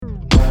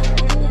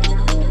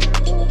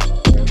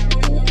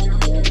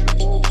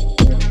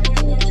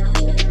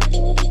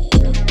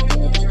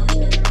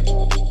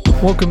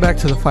Welcome back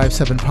to the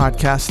 5-7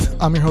 podcast.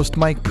 I'm your host,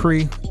 Mike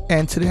Pre,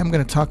 and today I'm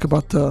going to talk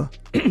about the,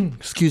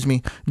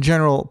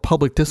 general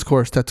public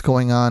discourse that's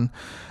going on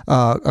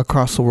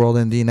across the world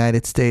in the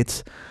United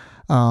States.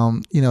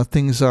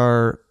 Things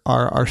are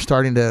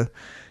starting to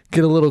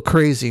get a little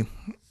crazy.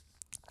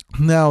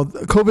 Now,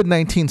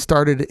 COVID-19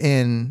 started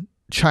in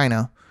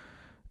China,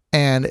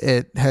 and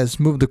it has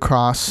moved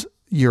across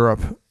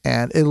Europe,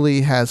 and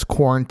Italy has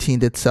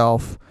quarantined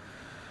itself.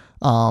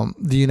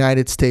 The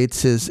United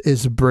States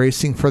is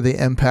bracing for the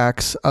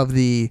impacts of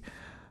the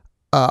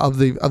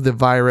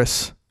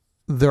virus.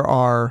 There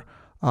are,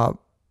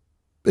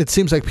 it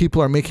seems like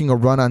people are making a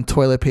run on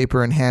toilet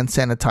paper and hand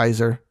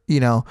sanitizer.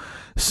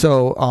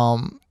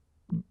 So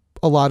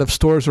a lot of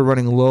stores are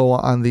running low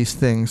on these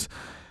things.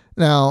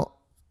 Now,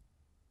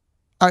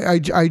 I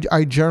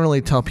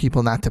generally tell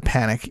people not to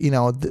panic.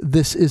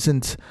 This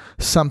isn't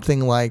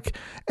something like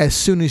as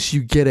soon as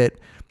you get it,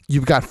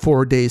 you've got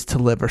 4 days to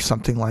live or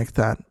something like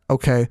that.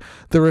 Okay.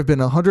 There have been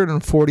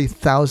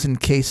 140,000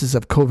 cases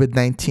of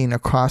COVID-19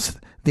 across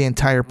the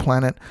entire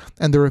planet,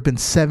 and there have been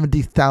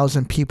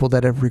 70,000 people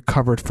that have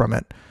recovered from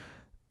it.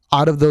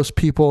 Out of those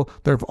people,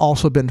 there have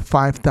also been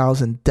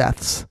 5,000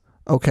 deaths.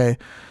 Okay.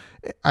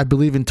 I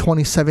believe in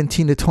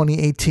 2017 to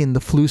 2018,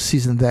 the flu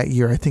season that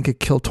year, I think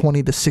it killed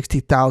 20 to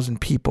 60,000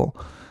 people.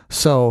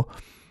 So,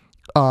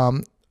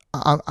 I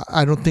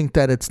don't think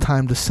that it's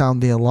time to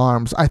sound the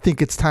alarms. I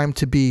think it's time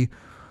to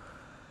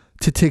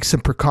take some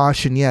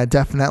precaution. Yeah,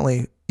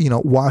 definitely.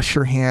 Wash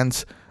your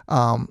hands,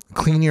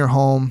 clean your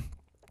home.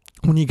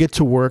 When you get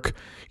to work,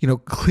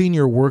 clean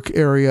your work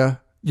area,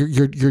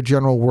 your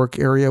general work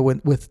area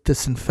with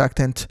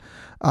disinfectant.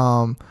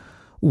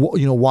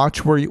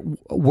 Watch where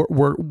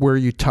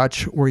you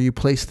touch, where you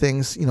place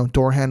things,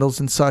 door handles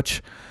and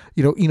such.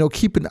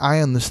 Keep an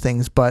eye on these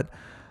things, but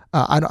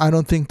I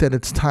don't think that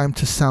it's time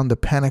to sound the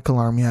panic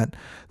alarm yet.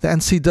 The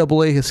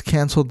NCAA has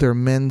canceled their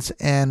men's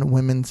and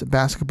women's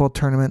basketball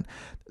tournament.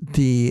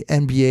 The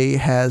NBA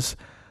has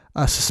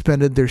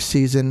suspended their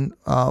season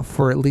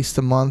for at least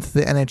a month.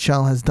 The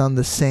NHL has done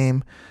the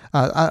same.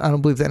 I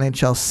don't believe the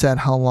NHL said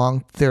how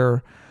long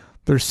their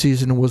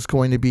season was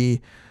going to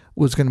be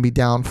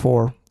down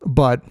for,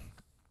 but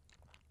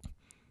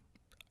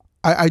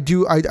I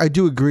do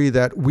agree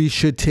that we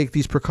should take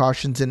these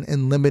precautions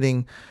in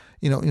limiting,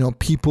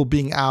 people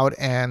being out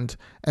and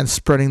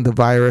spreading the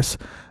virus.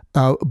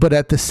 But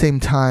at the same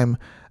time,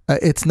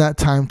 it's not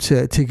time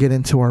to get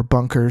into our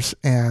bunkers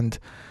and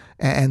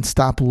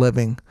stop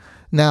living.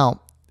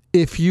 Now,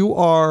 if you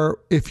are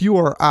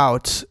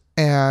out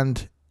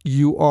and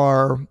you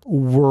are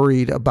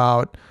worried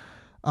about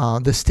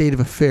the state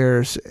of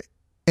affairs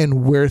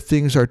and where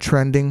things are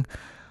trending,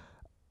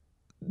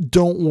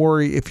 don't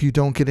worry if you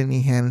don't get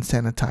any hand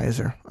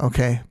sanitizer,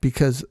 okay?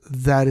 Because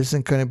that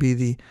isn't going to be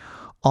the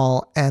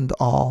all end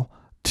all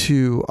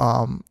to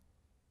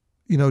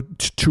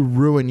to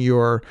ruin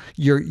your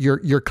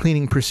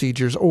cleaning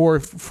procedures or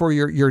for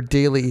your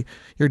daily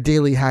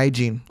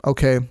hygiene,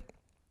 okay?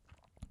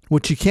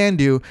 What you can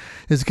do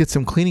is get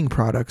some cleaning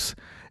products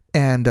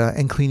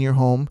and clean your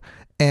home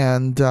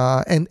and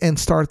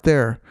start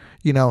there.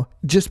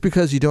 Just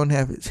because you don't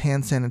have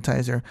hand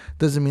sanitizer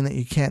doesn't mean that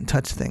you can't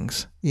touch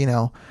things,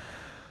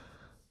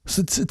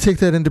 So take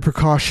that into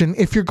precaution.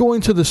 If you're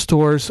going to the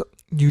stores,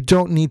 you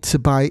don't need to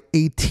buy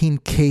 18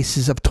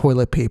 cases of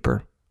toilet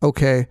paper,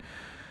 okay?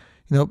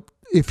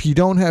 If you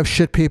don't have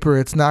shit paper,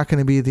 it's not going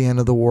to be the end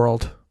of the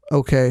world,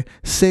 okay?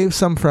 Save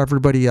some for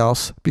everybody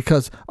else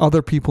because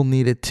other people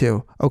need it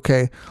too,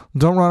 okay?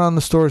 Don't run on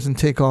the stores and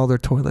take all their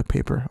toilet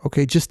paper,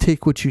 okay? Just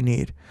take what you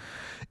need.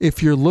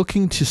 If you're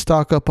looking to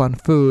stock up on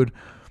food,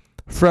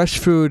 fresh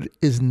food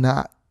is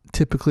not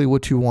typically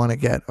what you want to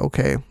get,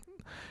 okay?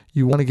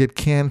 You want to get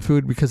canned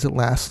food because it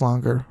lasts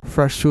longer.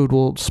 Fresh food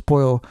will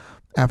spoil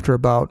after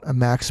about a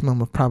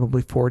maximum of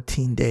probably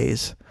 14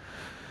 days.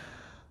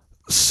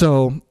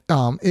 So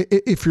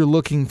if you're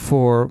looking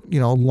for,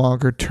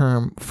 longer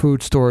term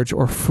food storage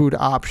or food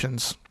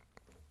options,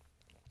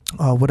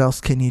 what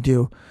else can you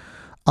do?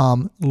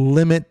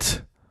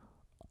 Limit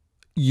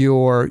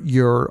your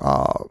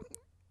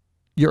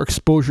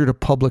exposure to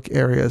public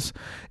areas.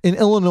 In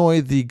Illinois,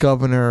 the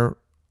governor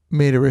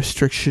made a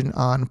restriction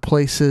on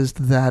places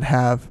that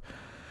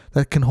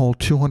can hold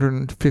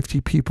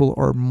 250 people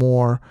or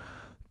more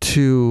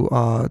to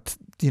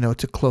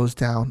close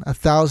down.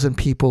 1,000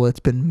 people, it's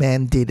been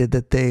mandated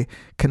that they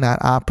cannot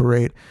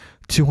operate.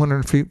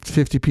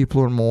 250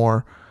 people or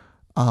more,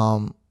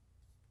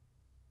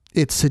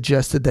 it's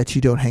suggested that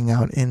you don't hang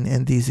out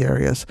in these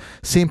areas.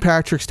 St.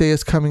 Patrick's Day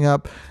is coming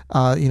up.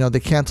 They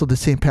canceled the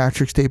St.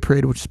 Patrick's Day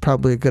parade, which is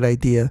probably a good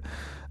idea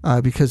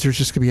because there's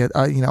just going to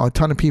be a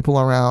ton of people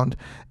around,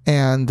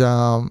 and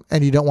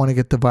you don't want to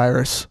get the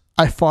virus.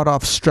 I fought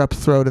off strep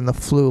throat and the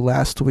flu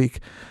last week,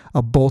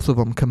 both of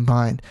them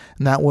combined,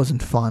 and that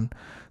wasn't fun.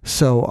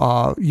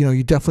 So,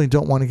 you definitely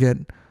don't want to get,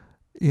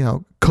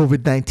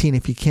 COVID-19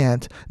 if you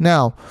can't.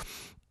 Now,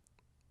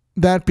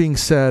 that being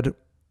said,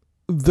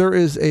 there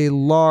is a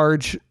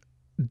large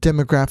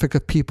demographic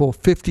of people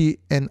 50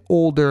 and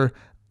older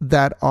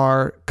that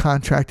are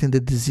contracting the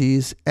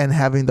disease and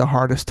having the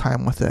hardest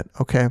time with it.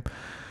 Okay.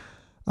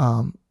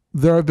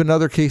 There have been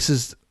other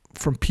cases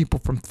from people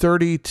from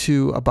 30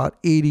 to about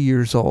 80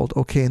 years old.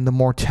 Okay. And the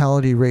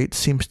mortality rate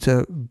seems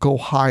to go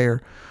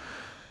higher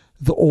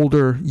the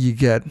older you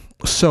get.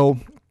 So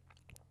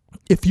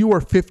if you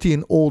are 50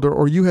 and older,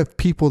 or you have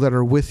people that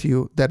are with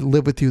you, that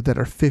live with you, that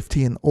are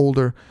 50 and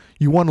older,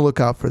 you want to look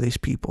out for these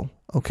people.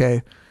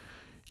 Okay.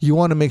 You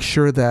want to make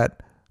sure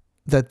that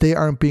they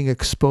aren't being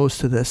exposed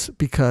to this,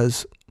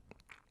 because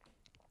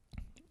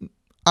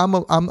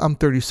I'm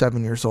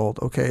 37 years old.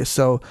 Okay.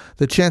 So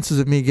the chances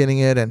of me getting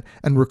it and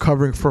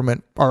recovering from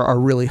it are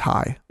really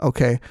high.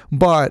 Okay.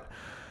 But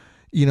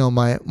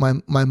my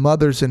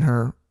mother's in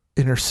her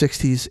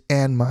 60s,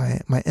 and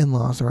my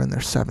in-laws are in their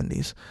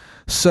 70s.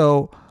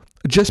 So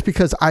just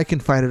because I can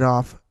fight it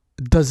off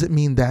doesn't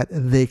mean that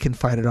they can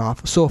fight it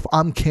off. So if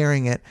I'm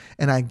carrying it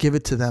and I give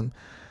it to them,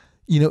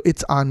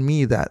 it's on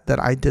me that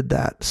I did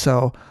that.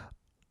 So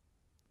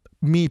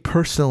me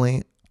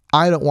personally,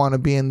 I don't want to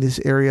be in these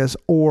areas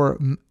or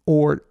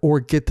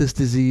get this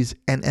disease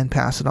and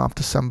pass it off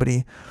to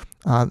somebody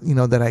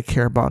that I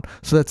care about.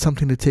 So that's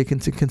something to take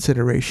into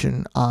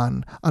consideration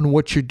on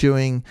what you're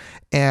doing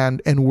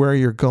and where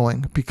you're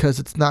going, because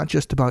it's not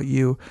just about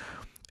you.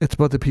 It's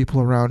about the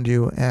people around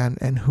you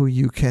and who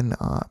you can,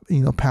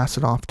 pass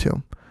it off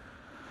to.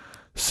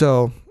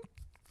 So,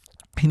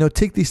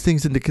 take these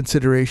things into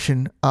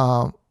consideration.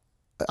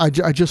 I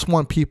just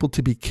want people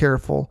to be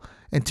careful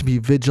and to be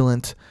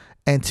vigilant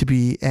and to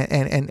be,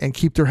 and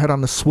keep their head on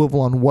the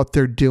swivel on what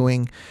they're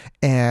doing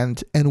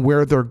and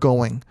where they're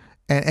going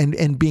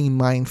and being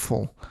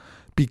mindful,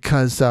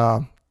 because,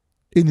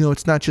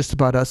 it's not just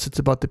about us. It's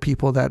about the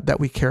people that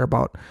we care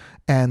about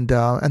and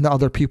the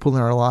other people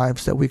in our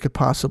lives that we could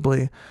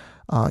possibly,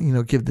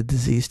 give the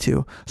disease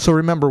to. So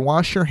remember,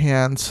 wash your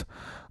hands,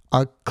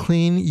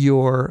 clean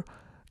your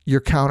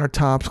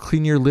countertops,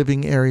 clean your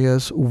living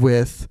areas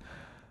with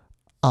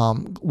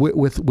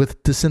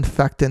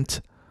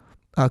disinfectant,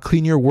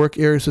 clean your work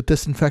areas with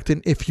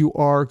disinfectant. If you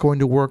are going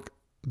to work,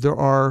 there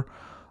are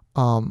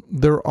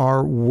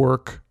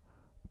work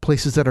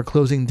places that are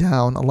closing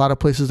down. A lot of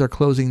places are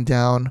closing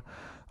down,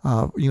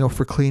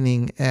 for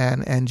cleaning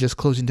and just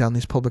closing down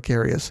these public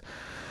areas.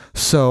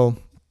 So,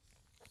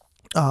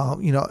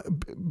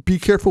 be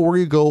careful where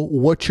you go,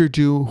 what you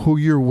do, who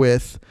you're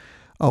with,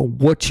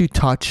 what you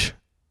touch,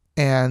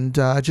 and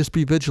just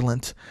be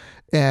vigilant.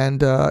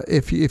 And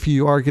if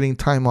you are getting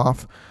time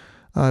off,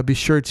 be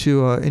sure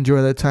to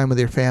enjoy that time with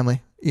your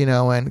family,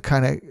 and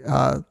kind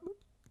of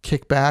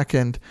kick back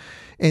and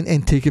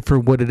take it for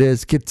what it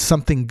is. Get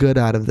something good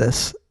out of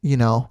this,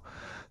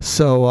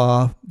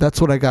 So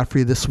that's what I got for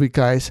you this week,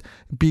 guys.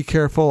 Be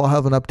careful. I'll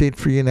have an update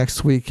for you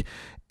next week,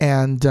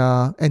 and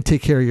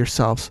take care of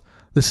yourselves.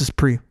 This is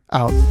Pre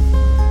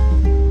out.